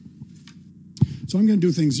So I'm going to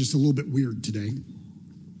do things just a little bit weird today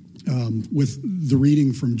with the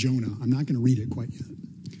reading from Jonah. I'm not going to read it quite yet.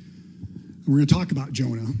 We're going to talk about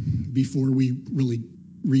Jonah before we really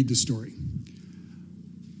read the story.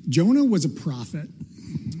 Jonah was a prophet,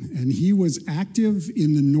 and he was active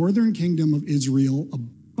in the northern kingdom of Israel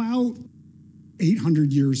about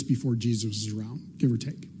 800 years before Jesus was around, give or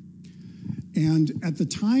take. And at the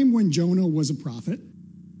time when Jonah was a prophet,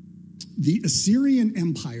 the Assyrian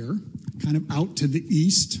Empire, kind of out to the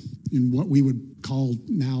east in what we would call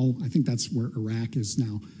now, I think that's where Iraq is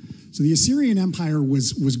now. So the Assyrian Empire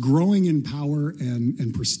was growing in power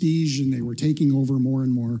and prestige, and they were taking over more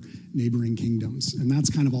and more neighboring kingdoms. And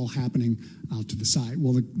that's kind of all happening out to the side.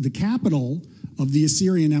 Well, the capital of the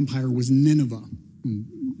Assyrian Empire was Nineveh.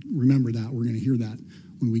 And remember that. We're going to hear that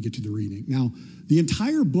when we get to the reading. Now, the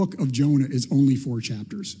entire book of Jonah is only 4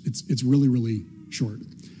 chapters. It's really, really short.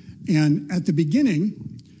 And at the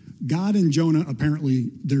beginning, God and Jonah,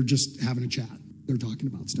 apparently, they're just having a chat. They're talking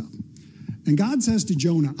about stuff. And God says to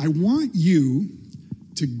Jonah, I want you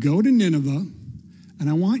to go to Nineveh, and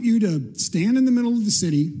I want you to stand in the middle of the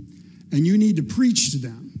city, and you need to preach to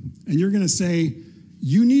them. And you're going to say,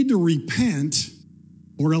 you need to repent,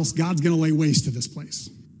 or else God's going to lay waste to this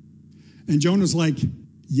place. And Jonah's like,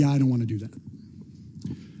 yeah, I don't want to do that.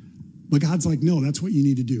 But God's like, no, that's what you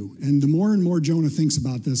need to do. And the more and more Jonah thinks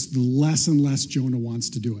about this, the less and less Jonah wants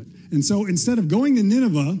to do it. And so instead of going to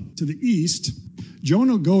Nineveh to the east,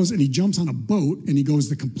 Jonah goes and he jumps on a boat and he goes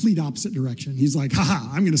the complete opposite direction. He's like,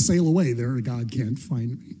 I'm going to sail away there. God can't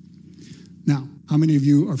find me. Now, how many of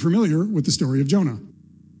you are familiar with the story of Jonah?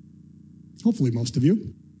 Hopefully most of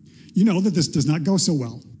you. You know that this does not go so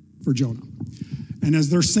well for Jonah. And as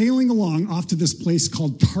they're sailing along off to this place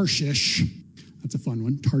called Tarshish, that's a fun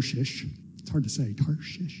one, Tarshish. It's hard to say,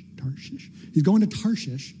 Tarshish. He's going to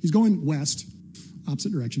Tarshish. He's going west,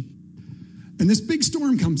 opposite direction. And this big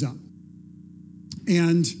storm comes up.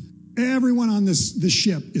 And everyone on this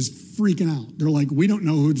ship is freaking out. They're like, we don't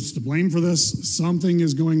know who's to blame for this. Something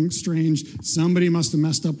is going strange. Somebody must have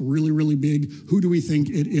messed up really, really big. Who do we think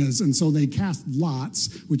it is? And so they cast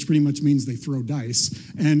lots, which pretty much means they throw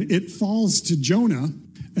dice. And it falls to Jonah.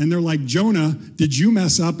 And they're like, Jonah, did you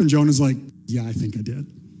mess up? And Jonah's like, yeah, I think I did.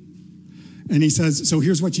 And he says, so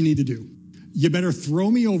here's what you need to do. You better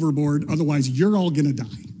throw me overboard, otherwise you're all going to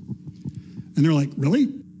die. And they're like,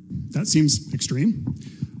 really? That seems extreme.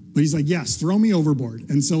 But he's like, yes, throw me overboard.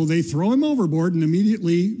 And so they throw him overboard, and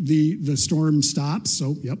immediately the storm stops.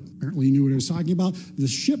 So, yep, apparently he knew what he was talking about. The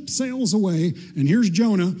ship sails away, and here's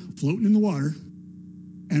Jonah floating in the water.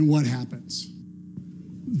 And what happens?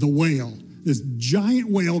 The whale, this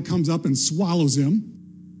giant whale comes up and swallows him.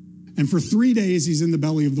 And for 3 days, he's in the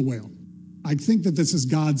belly of the whale. I think that this is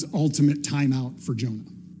God's ultimate timeout for Jonah.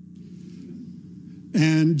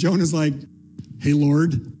 And Jonah's like, hey,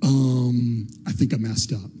 Lord, I think I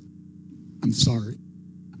messed up. I'm sorry.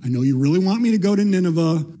 I know you really want me to go to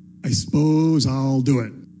Nineveh. I suppose I'll do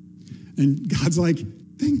it. And God's like,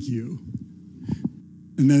 thank you.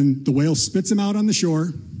 And then the whale spits him out on the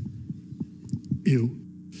shore. Ew.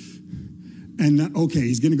 And okay,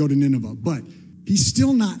 he's going to go to Nineveh. But he's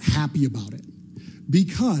still not happy about it,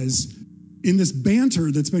 because in this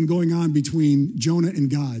banter that's been going on between Jonah and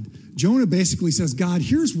God, Jonah basically says, God,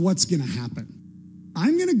 here's what's going to happen.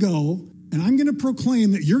 I'm going to go and I'm going to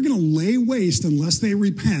proclaim that you're going to lay waste unless they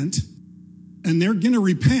repent, and they're going to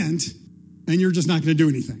repent, and you're just not going to do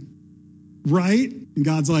anything. Right? And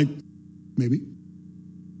God's like, maybe.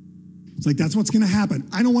 It's like, that's what's going to happen.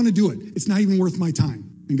 I don't want to do it. It's not even worth my time.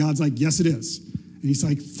 And God's like, yes, it is. And he's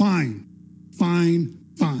like, fine.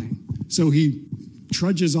 So he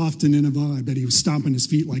trudges off to Nineveh. I bet he was stomping his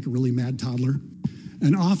feet like a really mad toddler.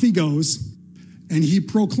 And off he goes, and he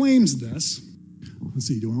proclaims this. Let's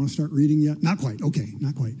see, do I want to start reading yet? Not quite. Okay,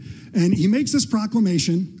 not quite. And he makes this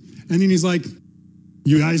proclamation, and then he's like,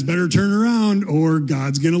 you guys better turn around or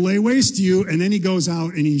God's going to lay waste to you. And then he goes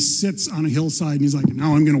out and he sits on a hillside, and he's like,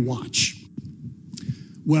 now I'm going to watch.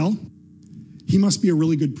 Well, he must be a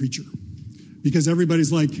really good preacher, because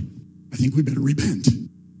everybody's like, I think we better repent.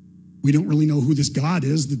 We don't really know who this God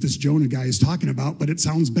is that this Jonah guy is talking about, but it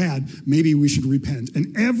sounds bad. Maybe we should repent.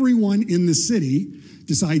 And everyone in the city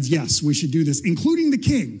decides, yes, we should do this, including the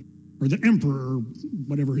king or the emperor or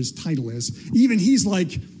whatever his title is. Even he's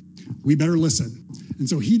like, we better listen. And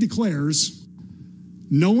so he declares,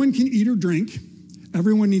 no one can eat or drink.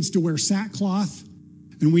 Everyone needs to wear sackcloth,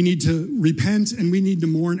 and we need to repent, and we need to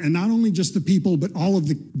mourn. And not only just the people, but all of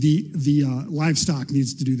the livestock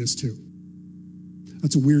needs to do this too.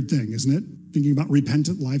 That's a weird thing, isn't it? Thinking about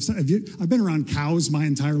repentant livestock. I've been around cows my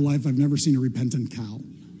entire life. I've never seen a repentant cow.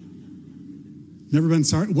 Never been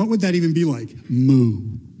sorry? What would that even be like?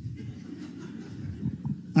 Moo.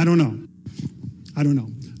 I don't know.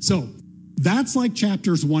 So that's like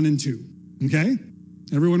chapters 1 and 2. Okay?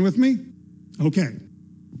 Everyone with me? Okay.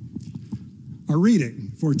 Our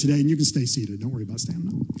reading for today, and you can stay seated. Don't worry about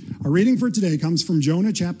standing up. Our reading for today comes from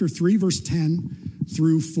Jonah chapter 3, verse 10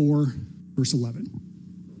 through 4, verse 11.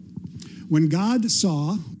 When God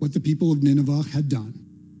saw what the people of Nineveh had done,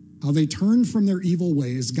 how they turned from their evil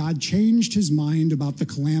ways, God changed his mind about the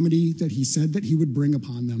calamity that he said that he would bring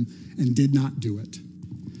upon them and did not do it.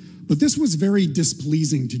 But this was very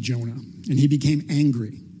displeasing to Jonah, and he became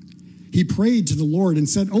angry. He prayed to the Lord and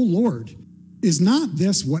said, "O Lord, is not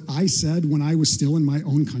this what I said when I was still in my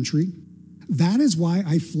own country? That is why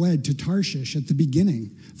I fled to Tarshish at the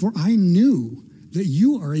beginning, for I knew that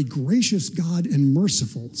you are a gracious God and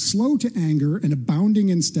merciful, slow to anger and abounding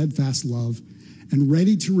in steadfast love, and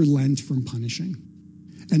ready to relent from punishing.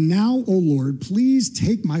 And now, O Lord, please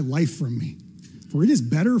take my life from me, for it is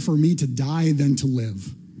better for me to die than to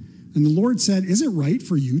live." And the Lord said, "Is it right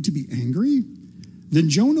for you to be angry?" Then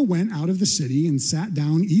Jonah went out of the city and sat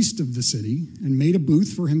down east of the city and made a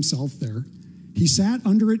booth for himself there. He sat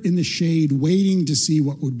under it in the shade, waiting to see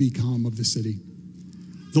what would become of the city.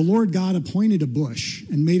 The Lord God appointed a bush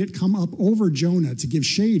and made it come up over Jonah to give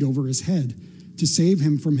shade over his head, to save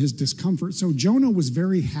him from his discomfort. So Jonah was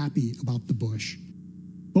very happy about the bush.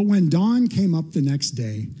 But when dawn came up the next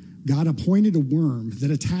day, God appointed a worm that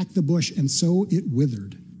attacked the bush, and so it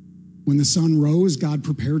withered. When the sun rose, God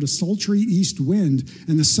prepared a sultry east wind,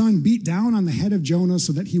 and the sun beat down on the head of Jonah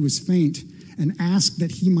so that he was faint and asked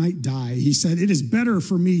that he might die. He said, "It is better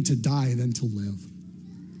for me to die than to live."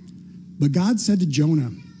 But God said to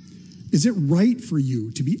Jonah, "Is it right for you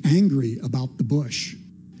to be angry about the bush?"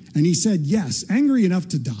 And he said, "Yes, angry enough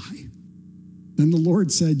to die." Then the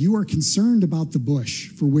Lord said, "You are concerned about the bush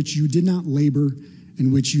for which you did not labor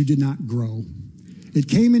and which you did not grow. It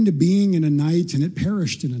came into being in a night and it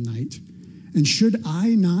perished in a night. And should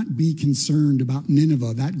I not be concerned about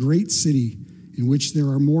Nineveh, that great city in which there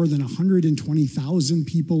are more than 120,000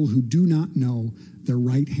 people who do not know their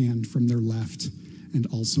right hand from their left, and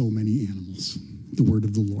also many animals?" The word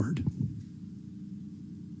of the Lord.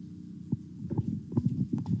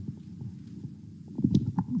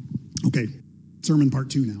 Okay, sermon part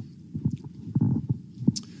 2 now.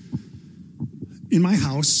 In my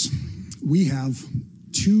house, we have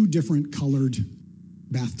 2 different colored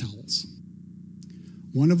bath towels.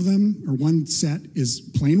 One set is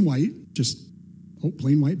plain white,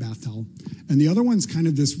 plain white bath towel. And the other one's kind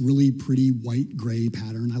of this really pretty white gray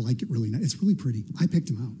pattern. I like it really nice. It's really pretty. I picked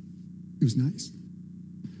them out. It was nice.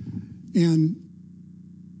 And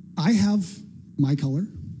I have my color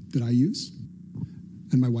that I use,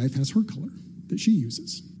 and my wife has her color that she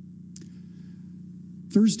uses.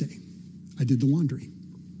 Thursday, I did the laundry,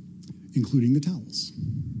 including the towels.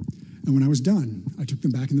 And when I was done, I took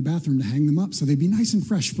them back in the bathroom to hang them up so they'd be nice and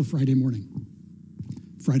fresh for Friday morning.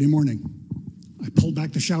 Friday morning, I pulled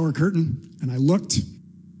back the shower curtain and I looked,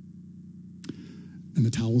 and the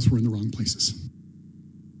towels were in the wrong places.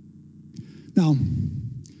 Now,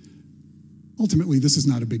 ultimately, this is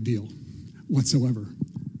not a big deal whatsoever.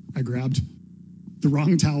 I grabbed the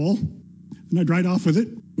wrong towel and I dried off with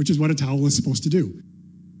it, which is what a towel is supposed to do.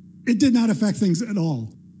 It did not affect things at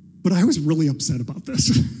all, but I was really upset about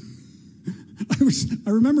this. I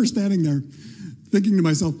remember standing there thinking to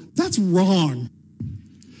myself, that's wrong.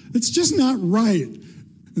 It's just not right.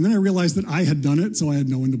 And then I realized that I had done it, so I had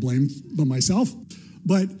no one to blame but myself.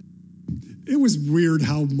 But it was weird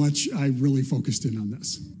how much I really focused in on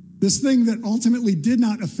this. This thing that ultimately did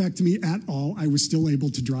not affect me at all, I was still able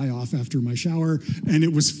to dry off after my shower, and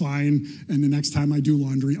it was fine. And the next time I do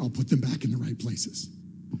laundry, I'll put them back in the right places.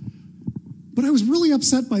 But I was really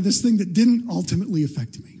upset by this thing that didn't ultimately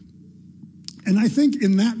affect me. And I think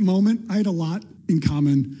in that moment, I had a lot in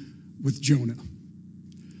common with Jonah.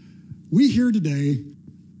 We hear today,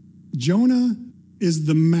 Jonah is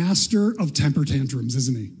the master of temper tantrums,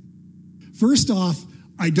 isn't he? First off,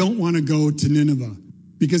 I don't want to go to Nineveh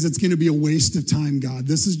because it's going to be a waste of time, God.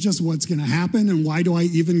 This is just what's going to happen, and why do I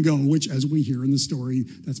even go? Which, as we hear in the story,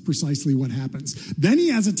 that's precisely what happens. Then he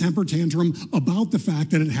has a temper tantrum about the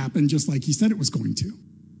fact that it happened just like he said it was going to.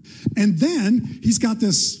 And then he's got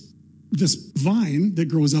this vine that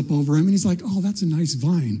grows up over him, and he's like, oh, that's a nice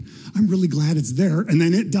vine. I'm really glad it's there. And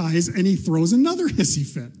then it dies, and he throws another hissy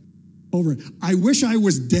fit over it. I wish I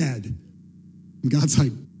was dead. And God's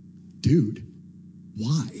like, dude,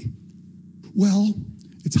 why? Well,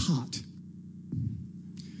 it's hot.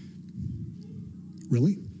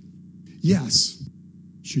 Really? Yes.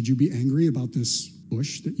 Should you be angry about this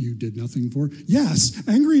bush that you did nothing for. Yes,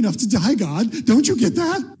 angry enough to die, God. Don't you get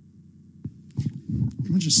that? You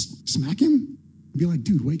want to just smack him? Be like,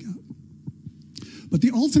 dude, wake up. But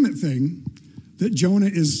the ultimate thing that Jonah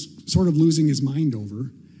is sort of losing his mind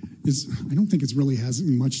over is, I don't think it really has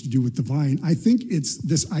much to do with the vine. I think it's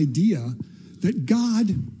this idea that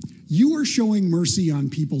God, you are showing mercy on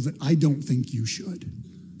people that I don't think you should.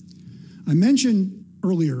 I mentioned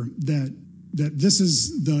earlier that this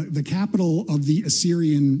is the capital of the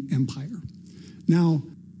Assyrian Empire. Now,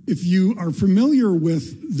 if you are familiar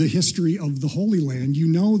with the history of the Holy Land, you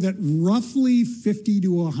know that roughly 50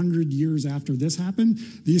 to 100 years after this happened,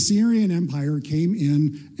 the Assyrian Empire came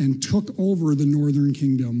in and took over the northern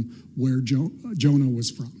kingdom where Jonah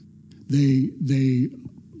was from. They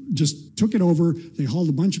just took it over. They hauled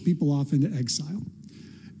a bunch of people off into exile.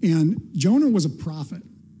 And Jonah was a prophet.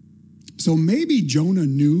 So maybe Jonah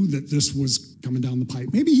knew that this was coming down the pipe.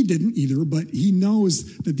 Maybe he didn't either, but he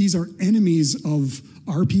knows that these are enemies of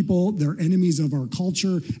our people. They're enemies of our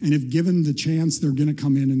culture. And if given the chance, they're going to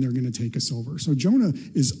come in and they're going to take us over. So Jonah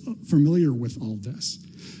is familiar with all this.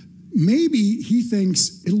 Maybe he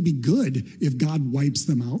thinks it'll be good if God wipes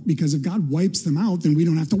them out, because if God wipes them out, then we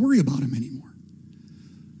don't have to worry about them anymore.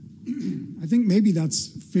 I think maybe that's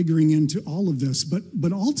figuring into all of this.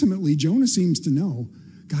 But ultimately, Jonah seems to know,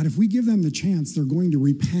 God, if we give them the chance, they're going to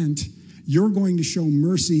repent. You're going to show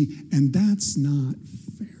mercy, and that's not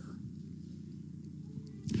fair.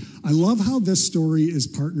 I love how this story is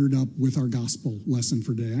partnered up with our gospel lesson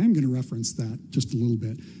for today. I am going to reference that just a little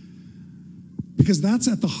bit, because that's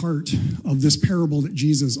at the heart of this parable that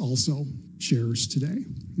Jesus also shares today.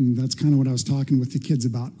 And that's kind of what I was talking with the kids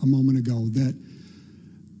about a moment ago, that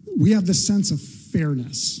we have this sense of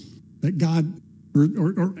fairness, that God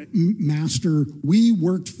or Master, we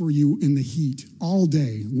worked for you in the heat all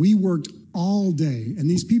day. We worked all day. And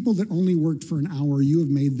these people that only worked for an hour, you have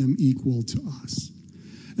made them equal to us.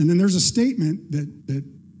 And then there's a statement that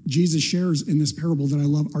Jesus shares in this parable that I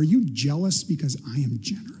love. Are you jealous because I am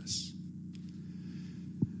generous?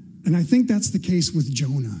 And I think that's the case with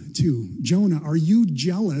Jonah too. Jonah, are you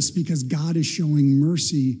jealous because God is showing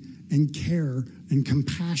mercy and care and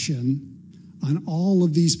compassion on all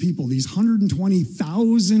of these people, these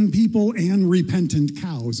 120,000 people and repentant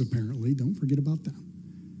cows, apparently? Don't forget about them.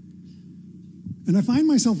 And I find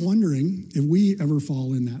myself wondering if we ever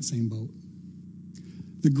fall in that same boat.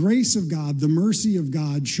 The grace of God, the mercy of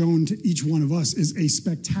God shown to each one of us is a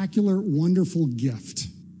spectacular, wonderful gift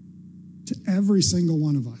to every single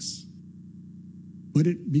one of us. But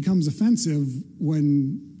it becomes offensive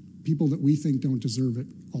when people that we think don't deserve it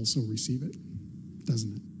also receive it,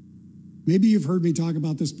 doesn't it? Maybe you've heard me talk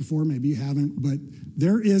about this before, maybe you haven't, but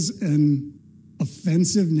there is an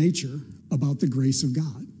offensive nature about the grace of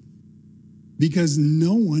God, because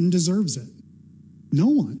no one deserves it. No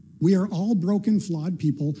one. We are all broken, flawed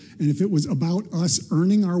people, and if it was about us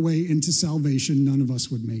earning our way into salvation, none of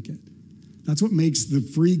us would make it. That's what makes the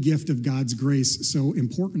free gift of God's grace so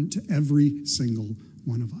important to every single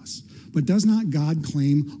one of us. But does not God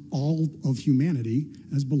claim all of humanity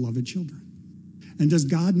as beloved children? And does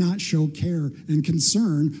God not show care and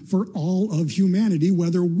concern for all of humanity,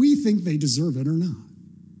 whether we think they deserve it or not?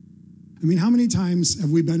 I mean, how many times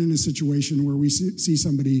have we been in a situation where we see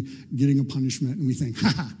somebody getting a punishment and we think,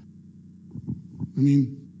 ha. I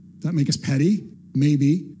mean, does that make us petty?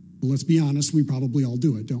 Maybe. But let's be honest, we probably all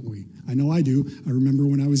do it, don't we? I know I do. I remember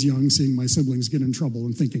when I was young seeing my siblings get in trouble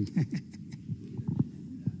and thinking,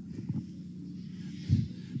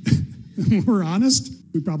 we're honest,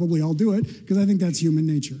 we probably all do it, because I think that's human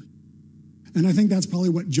nature. And I think that's probably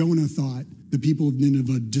what Jonah thought the people of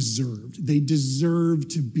Nineveh deserved. They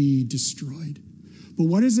deserved to be destroyed. But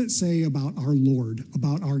what does it say about our Lord,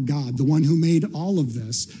 about our God, the one who made all of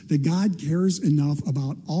this, that God cares enough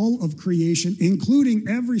about all of creation, including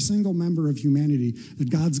every single member of humanity, that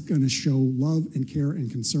God's going to show love and care and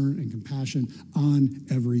concern and compassion on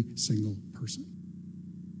every single person?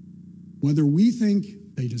 Whether we think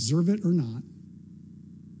they deserve it or not,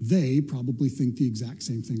 they probably think the exact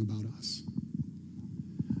same thing about us.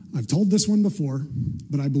 I've told this one before,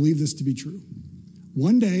 but I believe this to be true.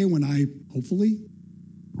 One day when I hopefully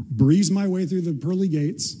breeze my way through the pearly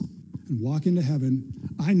gates and walk into heaven,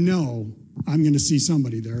 I know I'm going to see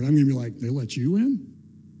somebody there, and I'm going to be like, they let you in?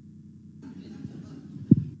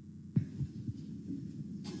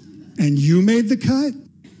 And you made the cut?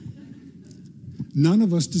 None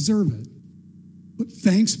of us deserve it. But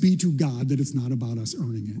thanks be to God that it's not about us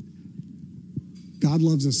earning it. God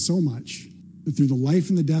loves us so much that through the life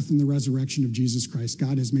and the death and the resurrection of Jesus Christ,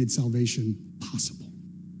 God has made salvation possible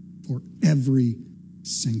for every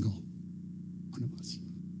single one of us.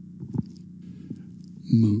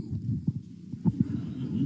 moo.